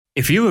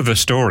If you have a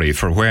story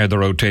for Where the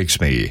Road Takes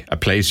Me, a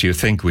place you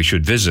think we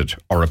should visit,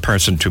 or a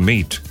person to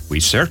meet, we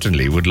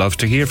certainly would love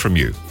to hear from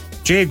you.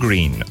 J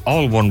Green,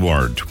 all one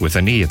word, with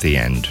an E at the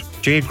end.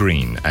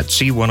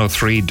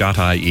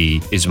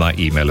 jgreen@c103.ie is my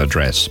email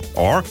address.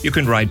 Or you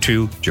can write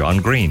to John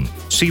Green,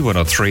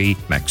 C103,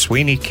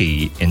 McSweeney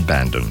Quay in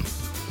Bandon.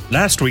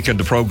 Last week on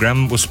the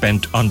programme was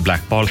spent on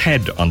Blackball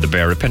Head on the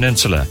Beara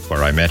Peninsula,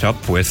 where I met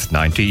up with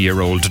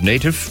 90-year-old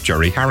native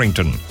Jerry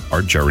Harrington,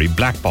 or Jerry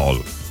Blackball.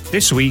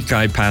 This week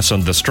I pass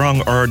on the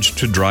strong urge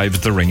to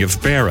drive the Ring of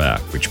Beara,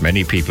 which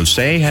many people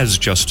say has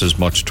just as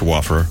much to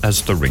offer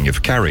as the Ring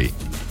of Kerry.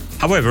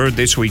 However,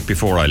 this week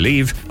before I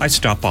leave, I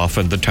stop off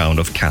in the town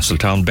of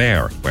Castletown,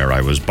 where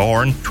I was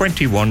born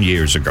 21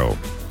 years ago.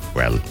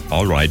 Well,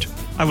 all right,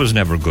 I was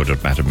never good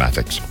at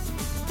mathematics.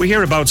 We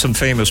hear about some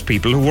famous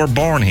people who were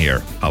born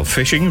here, how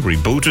fishing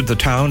rebooted the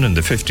town in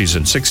the 50s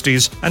and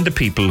 60s, and the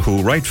people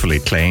who rightfully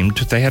claimed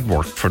they had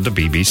worked for the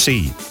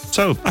BBC.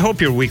 So, I hope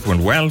your week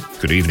went well.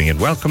 Good evening and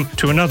welcome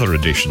to another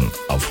edition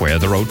of Where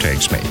the Road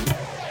Takes Me.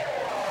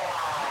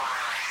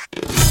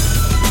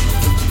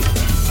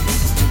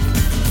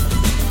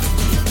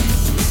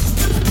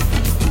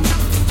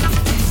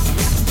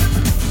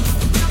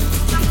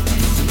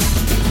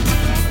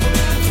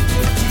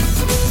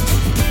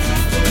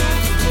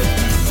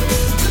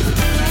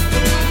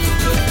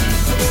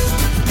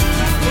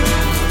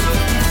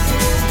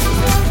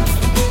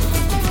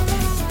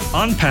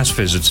 On past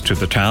visits to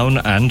the town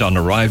and on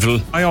arrival,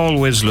 I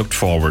always looked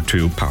forward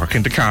to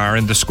parking the car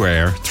in the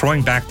square,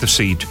 throwing back the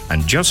seat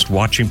and just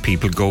watching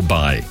people go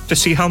by to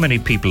see how many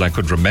people I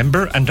could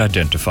remember and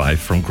identify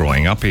from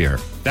growing up here.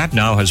 That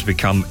now has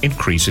become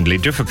increasingly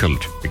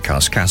difficult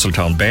because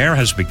Castletown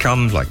has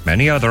become, like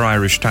many other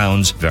Irish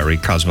towns, very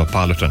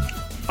cosmopolitan.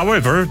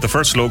 However, the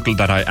first local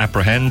that I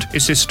apprehend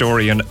is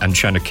historian and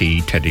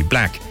Shanachie Teddy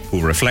Black,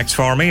 who reflects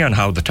for me on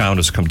how the town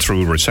has come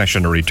through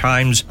recessionary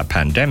times, a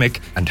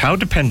pandemic, and how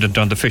dependent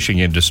on the fishing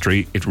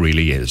industry it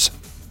really is.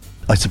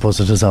 I suppose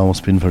it has always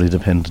been very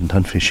dependent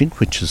on fishing,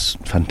 which is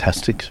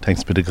fantastic.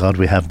 Thanks be to God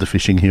we have the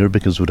fishing here,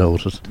 because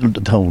without it,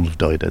 the town would have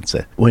died, I'd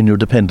say. When you're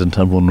dependent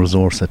on one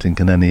resource, I think,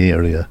 in any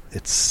area,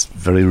 it's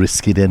very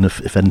risky then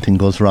if anything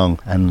goes wrong.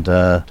 And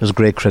there's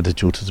great credit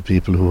due to the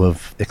people who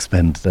have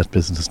expanded that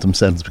business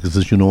themselves, because,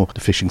 as you know,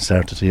 the fishing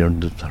started here in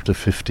the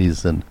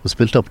 50s and was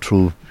built up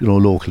through,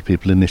 local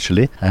people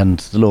initially. And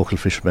the local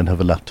fishermen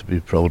have a lot to be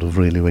proud of,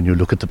 really, when you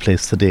look at the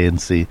place today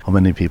and see how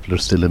many people are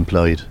still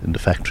employed in the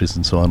factories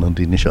and so on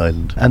the Inish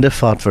Island. And they've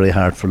fought very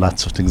hard for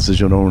lots of things. As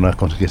you know, we're not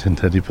going to get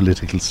into any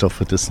political stuff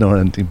with this nor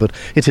anything, but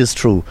it is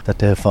true that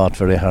they have fought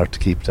very hard to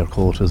keep their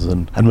quotas,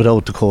 and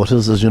without the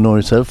quotas, as you know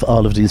yourself,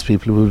 all of these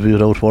people will be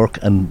without work,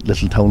 and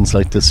little towns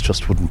like this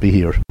just wouldn't be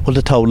here. Well,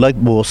 the town, like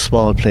most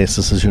small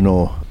places, as you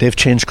know, they've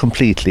changed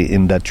completely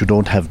in that you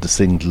don't have the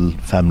single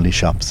family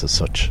shops as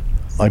such.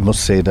 I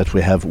must say that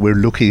we're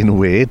lucky in a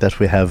way that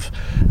we have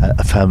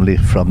a family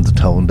from the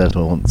town that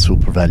owns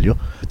Super Value.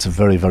 It's a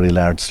very, very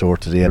large store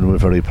today, and we're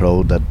very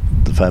proud that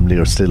the family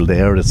are still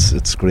there.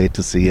 It's great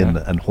to see,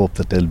 and hope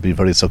that they'll be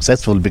very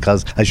successful,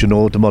 because, as you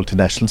know, the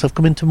multinationals have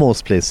come into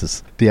most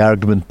places. The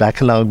argument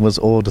back along was,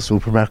 the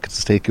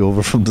supermarkets take you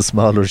over from the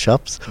smaller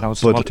shops. Now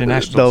it's the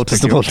multinationals. Now it's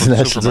the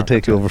multinationals that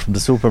take you over from the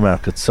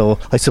supermarkets. So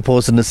I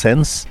suppose, in a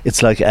sense,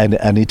 it's like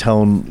any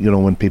town,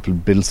 when people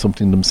build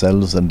something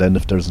themselves, and then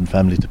if there's a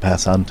family to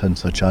pass on to and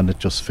such on, it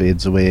just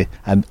fades away.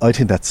 And I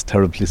think that's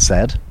terribly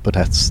sad, but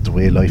that's the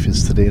way life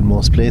is today in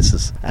most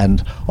places.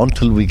 And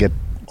until we get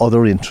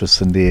other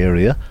interests in the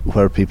area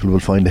where people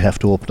will find they have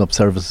to open up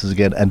services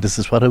again, and this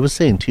is what I was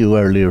saying to you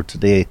earlier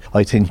today,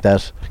 I think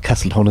that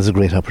Castletown is a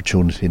great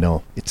opportunity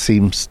now. It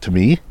seems to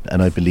me,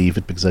 and I believe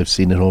it because I've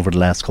seen it over the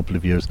last couple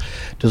of years,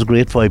 there's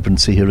great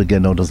vibrancy here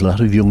again now. There's a lot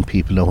of young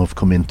people now who have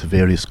come into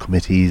various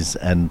committees,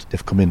 and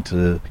they've come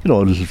into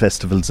little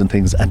festivals and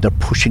things, and they're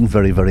pushing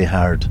very, very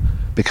hard,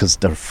 because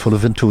they're full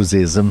of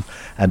enthusiasm,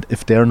 and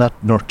if they're not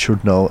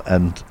nurtured now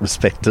and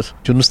respected,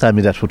 do you understand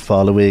me, that would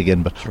fall away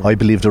again. But sure. I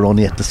believe they're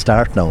only at the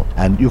start now,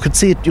 and you could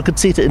see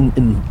it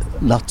in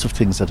lots of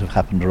things that have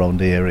happened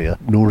around the area.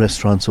 New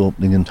restaurants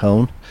opening in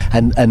town,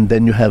 and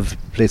then you have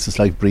places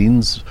like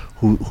Breen's,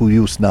 who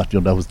used not,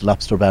 that was the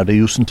lobster bar. They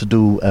used to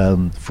do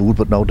food,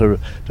 but now they're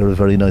a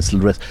very nice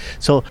little rest.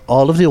 So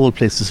all of the old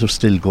places are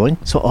still going.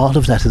 So all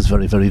of that is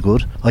very, very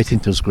good. I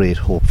think there's great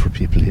hope for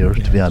people here,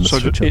 to be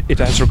honest with you. It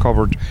has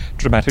recovered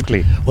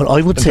dramatically. Well,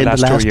 I would say in the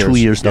last 2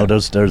 years now, yeah.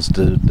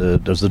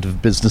 there's a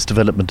Business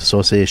Development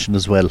Association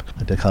as well.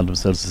 They call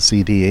themselves the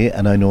CDA,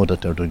 and I know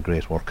that they're doing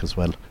great work as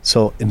well.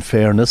 So in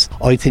fairness,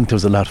 I think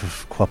there's a lot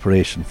of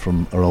cooperation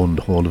from around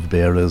the whole of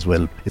Beara as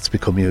well. It's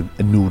becoming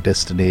a new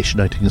destination.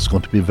 I think it's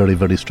going to be a very,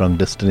 very strong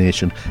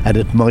destination, and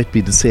it might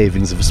be the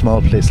savings of a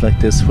small place like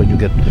this when you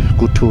get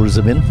good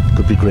tourism in. It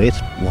could be great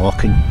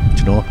walking,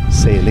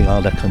 sailing,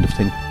 all that kind of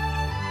thing.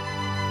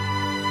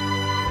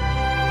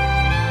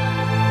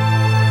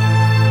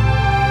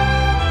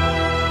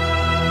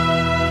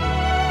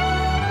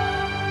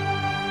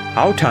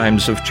 How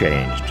times have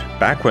changed.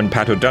 Back when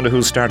Pat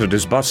O'Donoghue started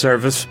his bus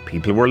service,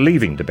 people were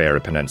leaving the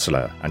Beara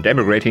Peninsula and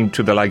emigrating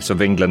to the likes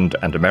of England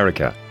and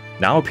America.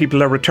 Now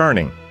people are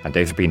returning, and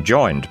they've been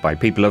joined by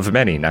people of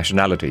many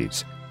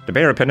nationalities. The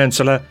Beara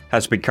Peninsula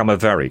has become a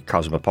very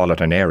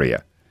cosmopolitan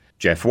area.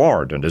 Jeff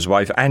Ward and his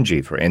wife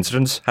Angie, for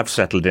instance, have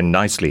settled in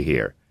nicely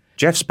here.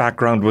 Jeff's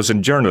background was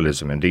in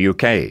journalism in the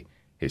UK.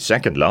 His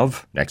second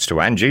love, next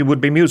to Angie, would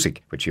be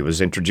music, which he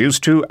was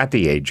introduced to at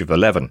the age of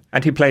 11,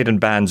 and he played in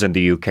bands in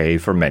the UK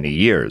for many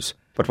years.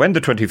 But when the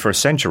 21st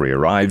century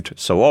arrived,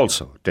 so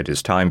also did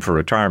his time for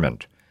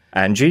retirement.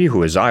 Angie,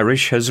 who is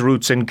Irish, has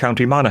roots in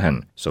County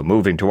Monaghan, so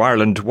moving to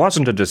Ireland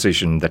wasn't a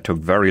decision that took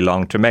very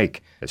long to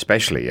make,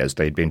 especially as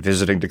they'd been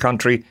visiting the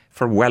country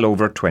for well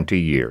over 20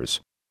 years.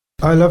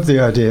 I love the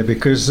idea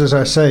because, as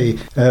I say,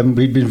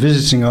 we'd been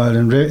visiting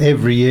Ireland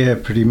every year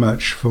pretty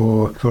much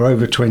for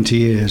over 20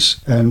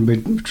 years, and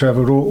we'd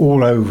travelled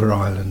all over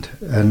Ireland,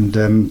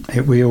 and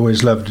we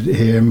always loved it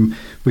here. And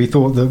we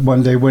thought that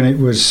one day when it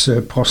was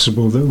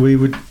possible that we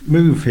would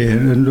move here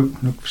and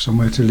look for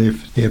somewhere to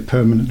live here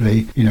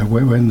permanently,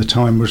 when the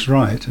time was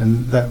right,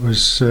 and that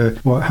was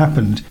what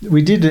happened.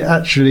 We did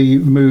actually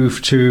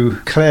move to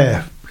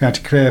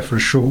County Clare for a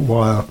short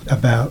while,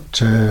 about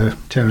 10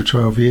 or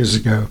 12 years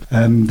ago,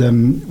 and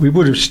we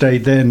would have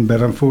stayed then,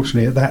 but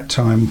unfortunately at that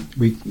time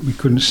we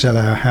couldn't sell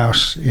our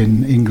house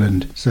in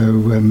England, so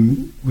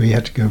we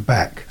had to go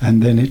back,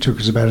 and then it took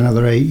us about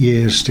another 8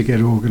 years to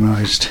get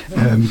organised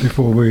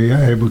before we were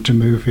able to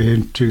move here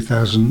in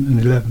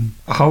 2011.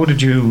 How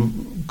did you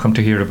come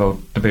to hear about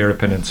the Beara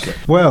Peninsula?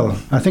 Well,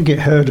 I think it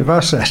heard of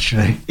us,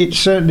 actually. It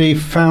certainly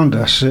found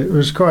us. It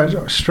was quite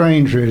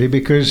strange, really,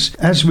 because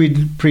as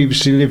we'd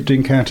previously lived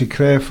in County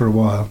Clare for a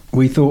while,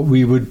 we thought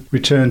we would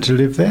return to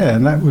live there,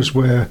 and that was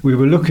where we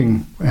were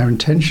looking. Our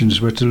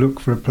intentions were to look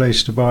for a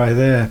place to buy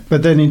there.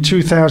 But then in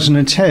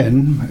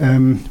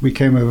 2010, we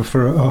came over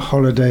for a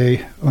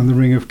holiday on the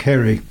Ring of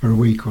Kerry for a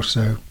week or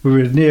so. We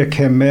were near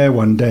Kenmare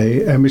one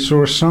day, and we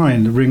saw a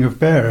sign, the Ring of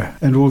Beara.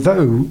 And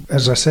although,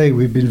 as I say,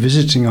 we've been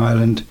visiting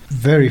Ireland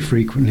very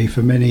frequently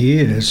for many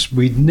years,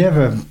 we'd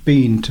never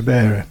been to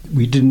Beara.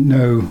 We didn't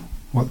know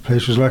what the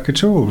place was like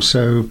at all,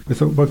 so we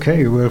thought,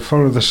 okay, we'll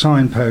follow the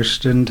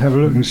signpost and have a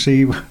look and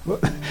see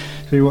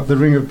what the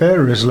Ring of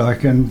Beara is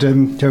like. And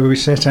so we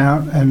set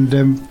out, and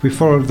we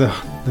followed the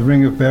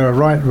Ring of Beara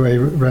right way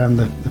around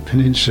the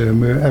peninsula,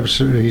 and we were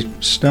absolutely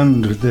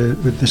stunned with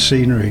the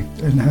scenery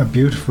and how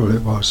beautiful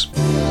it was.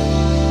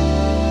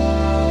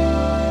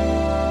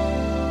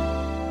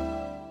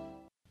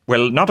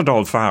 Well, not at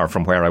all far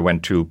from where I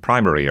went to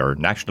primary or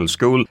national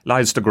school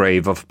lies the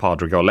grave of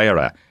Pádraig Ó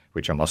Laoghaire,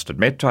 which I must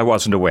admit I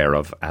wasn't aware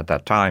of at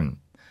that time.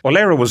 Ó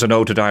Laoghaire was a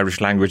noted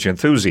Irish language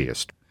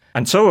enthusiast,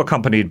 and so,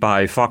 accompanied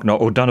by Fágna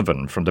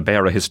O'Donovan from the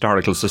Beara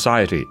Historical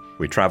Society,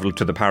 we travelled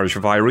to the parish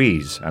of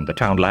Iries and the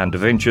townland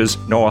of Inches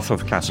north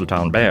of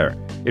Castletown Bear.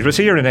 It was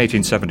here in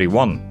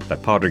 1871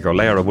 that Pádraig Ó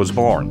Laoghaire was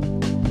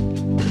born.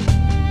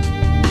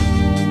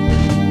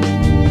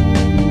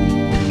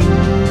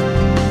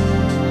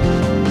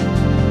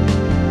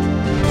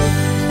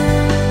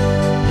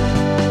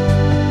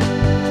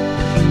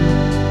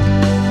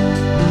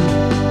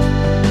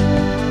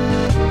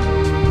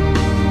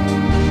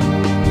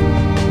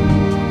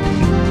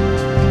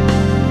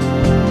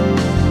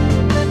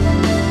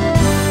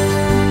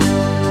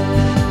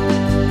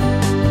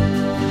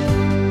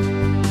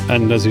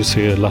 And as you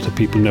say, a lot of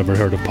people never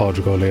heard of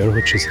Pádraig Ó Laoghaire,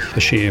 which is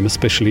a shame,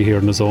 especially here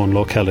in his own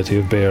locality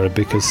of Beara,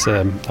 because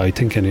I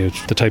think any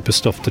of the type of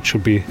stuff that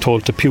should be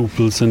told to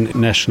pupils in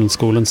national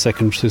school and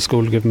secondary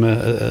school give them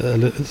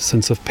a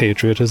sense of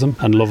patriotism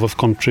and love of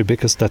country,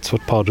 because that's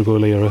what Pádraig Ó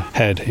Laoghaire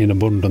had in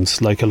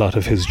abundance, like a lot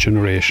of his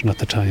generation at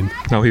the time.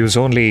 Now, he was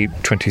only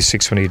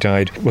 26 when he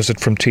died. Was it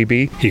from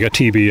TB? He got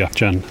TB, yeah,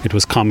 John. It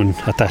was common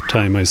at that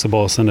time, I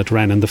suppose, and it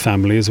ran in the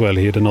family as well.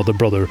 He had another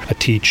brother, a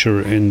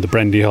teacher in the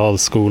Brandy Hall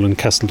School in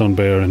Castletown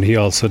Bear, and he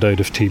also died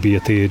of TB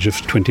at the age of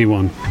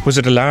 21. Was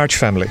it a large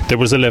family? There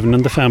was 11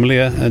 in the family,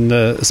 in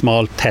a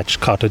small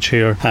thatched cottage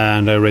here,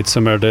 and I read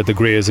somewhere that the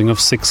grazing of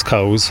 6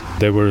 cows.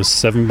 There were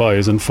 7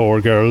 boys and 4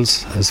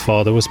 girls. His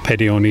father was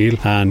Paddy O'Neill,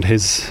 and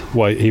his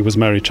wife, he was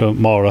married to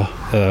Maura,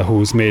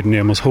 whose maiden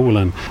name was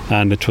Hoolan,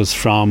 and it was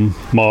from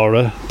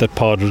Maura that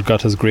Pádraig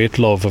got his great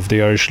love of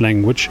the Irish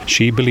language.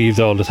 She believed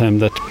all the time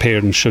that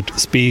parents should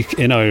speak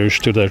in Irish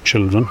to their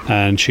children,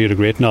 and she had a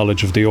great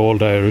knowledge of the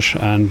old Irish,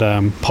 and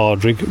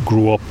Pádraig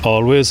grew up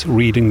always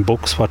reading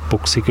books, what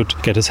books he could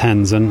get his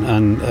hands in,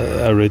 and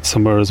I read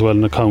somewhere as well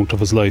an account of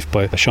his life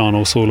by Sean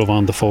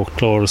O'Sullivan, the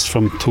folklorist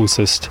from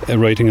Tusist,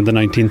 writing in the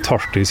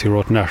 1930s. He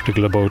wrote an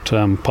article about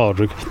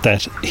Pádraig,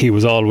 that he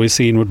was always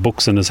seen with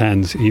books in his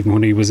hands. Even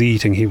when he was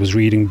eating, he was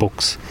reading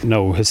books.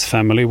 Now, his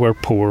family were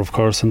poor, of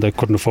course, and they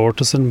couldn't afford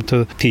to send him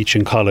to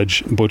teaching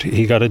college, but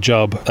he got a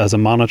job as a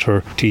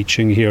monitor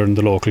teaching here in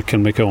the local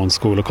Kilmacown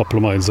school a couple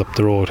of miles up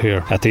the road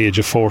here at the age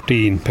of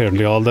 14.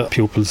 Apparently all the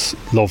pupils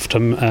loved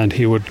him, and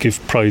he would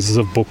give prizes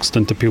of books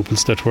then to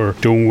pupils that were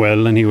doing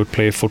well, and he would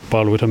play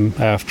football with him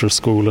after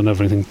school and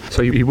everything.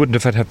 So he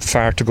wouldn't have had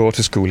far to go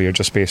to school here,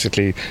 just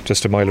basically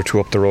just a mile or two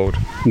up the road?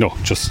 No,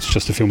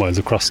 just a few miles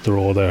across the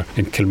road there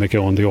in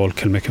Kilmakeown, the old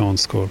Kilmakeown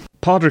school.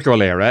 Pádraig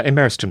O'Leary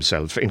immersed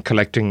himself in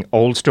collecting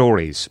old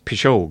stories,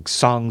 pishogues,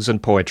 songs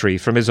and poetry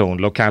from his own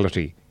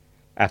locality.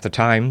 At the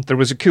time, there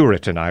was a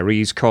curate in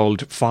Iries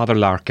called Father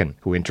Larkin,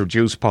 who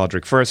introduced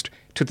Pádraig first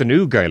to the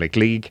new Gaelic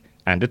League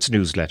and its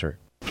newsletter.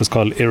 It was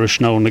called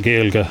Irish Now na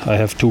Gaeilge. I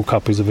have 2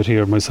 copies of it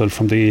here myself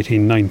from the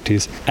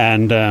 1890s.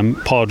 And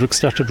Pádraig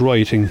started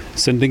writing,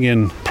 sending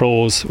in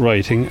prose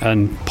writing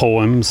and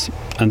poems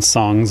and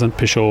songs and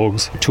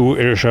pishogues to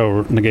Irish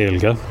Hour na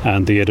Gaeilge,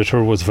 and the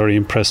editor was very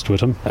impressed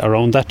with him.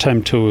 Around that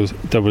time too,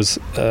 there was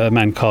a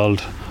man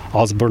called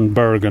Osborne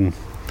Bergen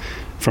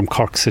from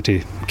Cork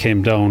City,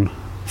 came down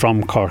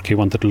from Cork. He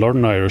wanted to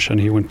learn Irish, and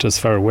he went as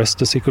far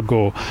west as he could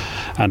go.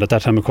 And at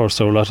that time, of course,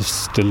 there were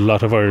still a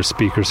lot of Irish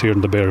speakers here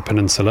in the Beara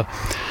Peninsula.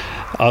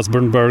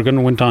 Osborne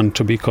Bergen went on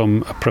to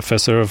become a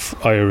professor of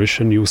Irish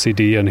in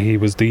UCD, and he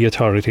was the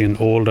authority in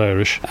Old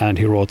Irish, and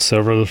he wrote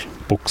several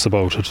books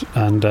about it,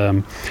 and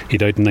he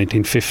died in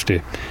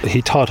 1950.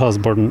 He taught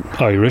Osborne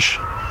Irish,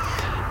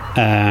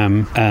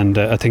 and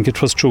I think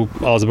it was through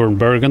Osborne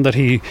Bergen that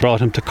he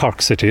brought him to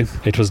Cork City.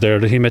 It was there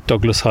that he met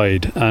Douglas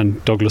Hyde,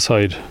 and Douglas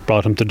Hyde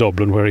brought him to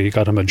Dublin, where he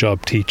got him a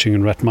job teaching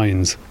in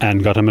Rathmines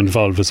and got him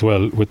involved as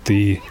well with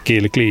the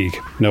Gaelic League.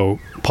 Now,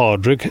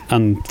 Pádraig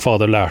and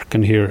Father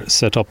Larkin here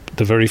set up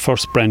the very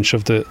first branch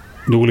of the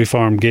newly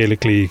formed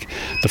Gaelic League.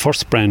 The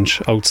first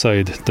branch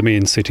outside the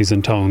main cities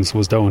and towns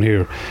was down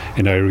here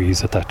in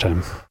Iries at that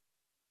time.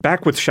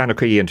 Back with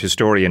Shanachie and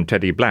historian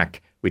Teddy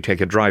Black, we take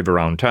a drive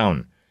around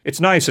town. It's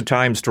nice at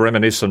times to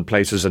reminisce on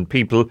places and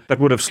people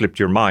that would have slipped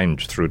your mind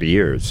through the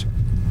years.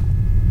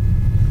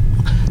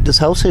 This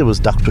house here was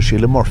Dr.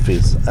 Sheila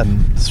Murphy's,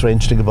 and the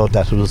strange thing about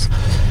that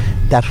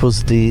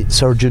was the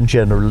Surgeon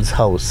General's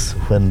house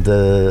when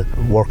the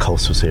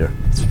workhouse was here.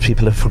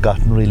 People have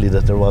forgotten really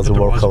that there was a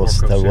workhouse.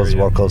 There was a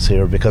workhouse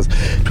here, because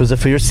it was a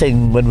fierce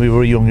thing when we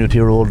were young. You'd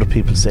hear older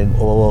people saying,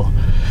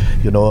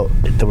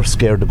 they were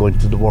scared of going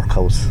to the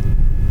workhouse.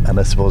 And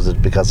I suppose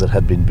because it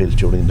had been built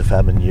during the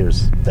famine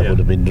years, that would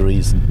have been the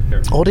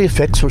reason. All the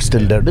effects were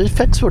still there. The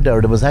effects were there.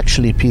 There was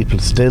actually people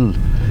still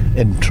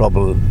in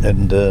trouble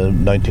in the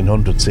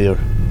 1900s here,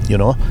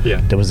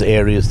 There was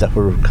areas that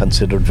were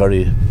considered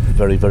very,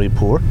 very, very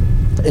poor.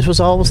 It was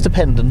always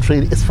dependent,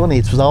 really. It's funny,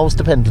 it was always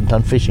dependent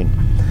on fishing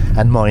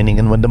and mining.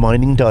 And when the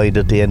mining died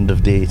at the end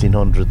of the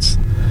 1800s,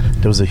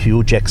 there was a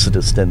huge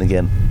exodus then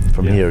again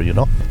from here,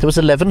 There was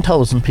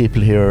 11,000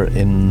 people here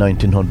in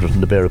 1900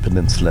 in the Beara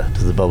Peninsula.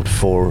 There's about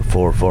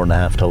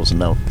 4,500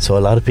 now. So a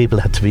lot of people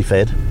had to be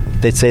fed.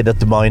 They'd say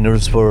that the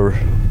miners were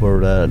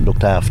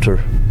looked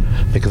after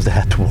because they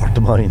had to work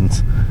the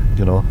mines,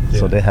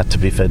 So they had to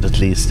be fed at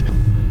least.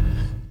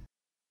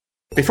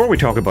 Before we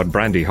talk about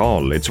Brandy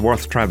Hall, it's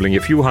worth travelling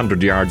a few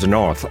hundred yards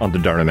north on the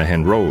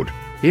Derrymahon Road.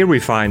 Here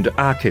we find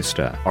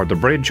Kista, or the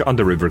bridge on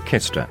the River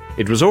Kista.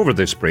 It was over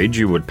this bridge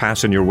you would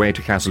pass on your way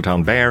to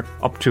Castletown Bear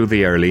up to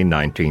the early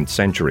 19th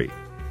century.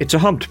 It's a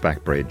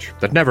humped-back bridge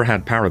that never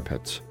had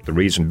parapets, the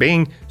reason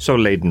being so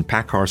laden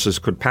pack horses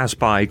could pass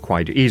by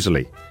quite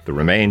easily. The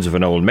remains of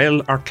an old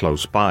mill are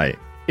close by.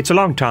 It's a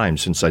long time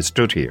since I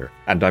stood here,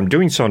 and I'm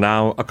doing so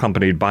now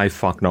accompanied by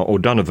Fáchna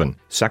O'Donovan,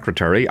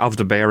 Secretary of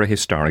the Beara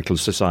Historical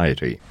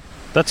Society.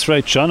 That's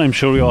right, John. I'm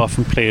sure you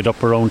often played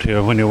up around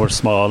here when you were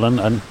small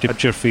and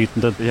dipped your feet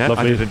in the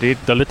lovely,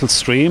 the little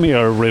stream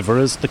here, river,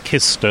 is the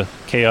Kista,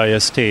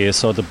 K-I-S-T,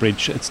 so the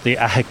bridge, it's the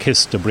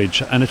Kista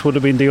Bridge, and it would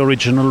have been the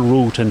original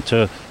route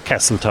into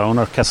Castletown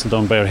or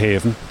Castletown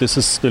Bearhaven. This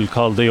is still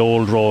called the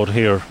Old Road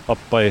here up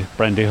by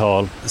Brandy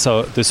Hall.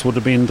 So this would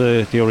have been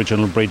the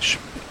original bridge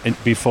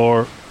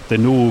before the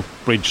new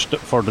bridge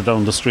further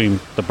down the stream.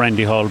 The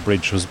Brandy Hall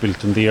Bridge was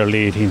built in the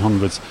early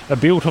 1800s. A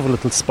beautiful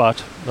little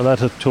spot. A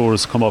lot of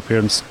tourists come up here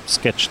and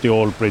sketch the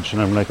old bridge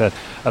and everything like that.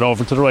 And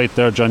over to the right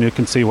there, John, you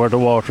can see where the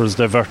water is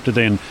diverted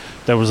in.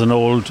 There was an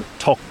old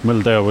tuck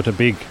mill there with a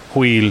big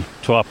wheel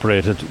to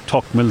operate it.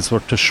 Tuck mills were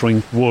to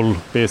shrink wool,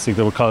 basically.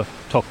 They were called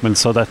tuck mills.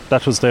 So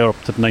that was there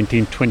up to the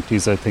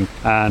 1920s, I think.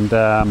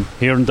 And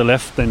here on the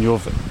left, then you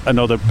have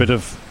another bit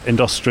of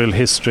industrial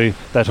history.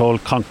 That whole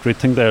concrete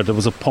thing there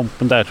was a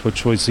pump in that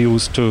which was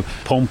used to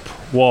pump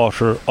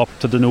water up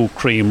to the new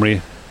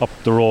creamery up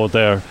the road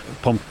there,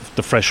 pump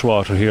the fresh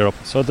water here up.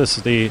 So this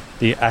is the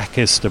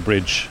Kista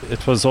Bridge.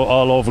 It was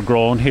all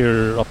overgrown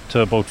here up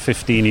to about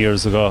 15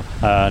 years ago,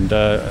 and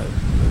a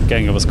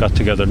gang of us got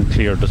together and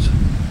cleared it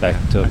back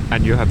to.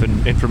 And you have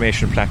an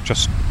information plaque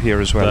just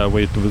here as well?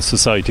 We the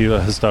society, a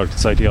historic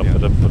society up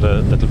with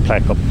a little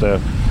plaque up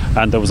there,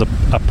 and there was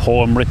a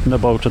poem written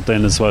about it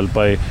then as well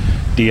by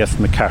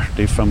D.F.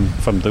 McCarthy from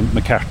the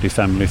McCarthy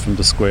family from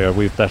the square.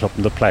 We've that up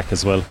in the plaque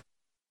as well.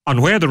 On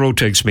Where the Road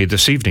Takes Me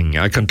this evening,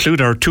 I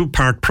conclude our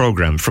 2-part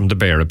programme from the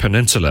Beara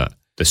Peninsula.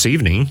 This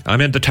evening, I'm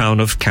in the town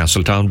of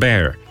Castletown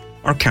Bear,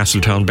 or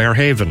Castletown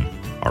Bearhaven.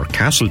 or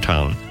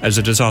Castletown, as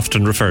it is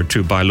often referred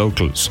to by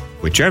locals.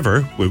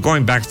 Whichever, we're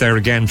going back there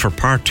again for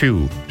part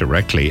 2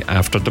 directly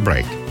after the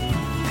break.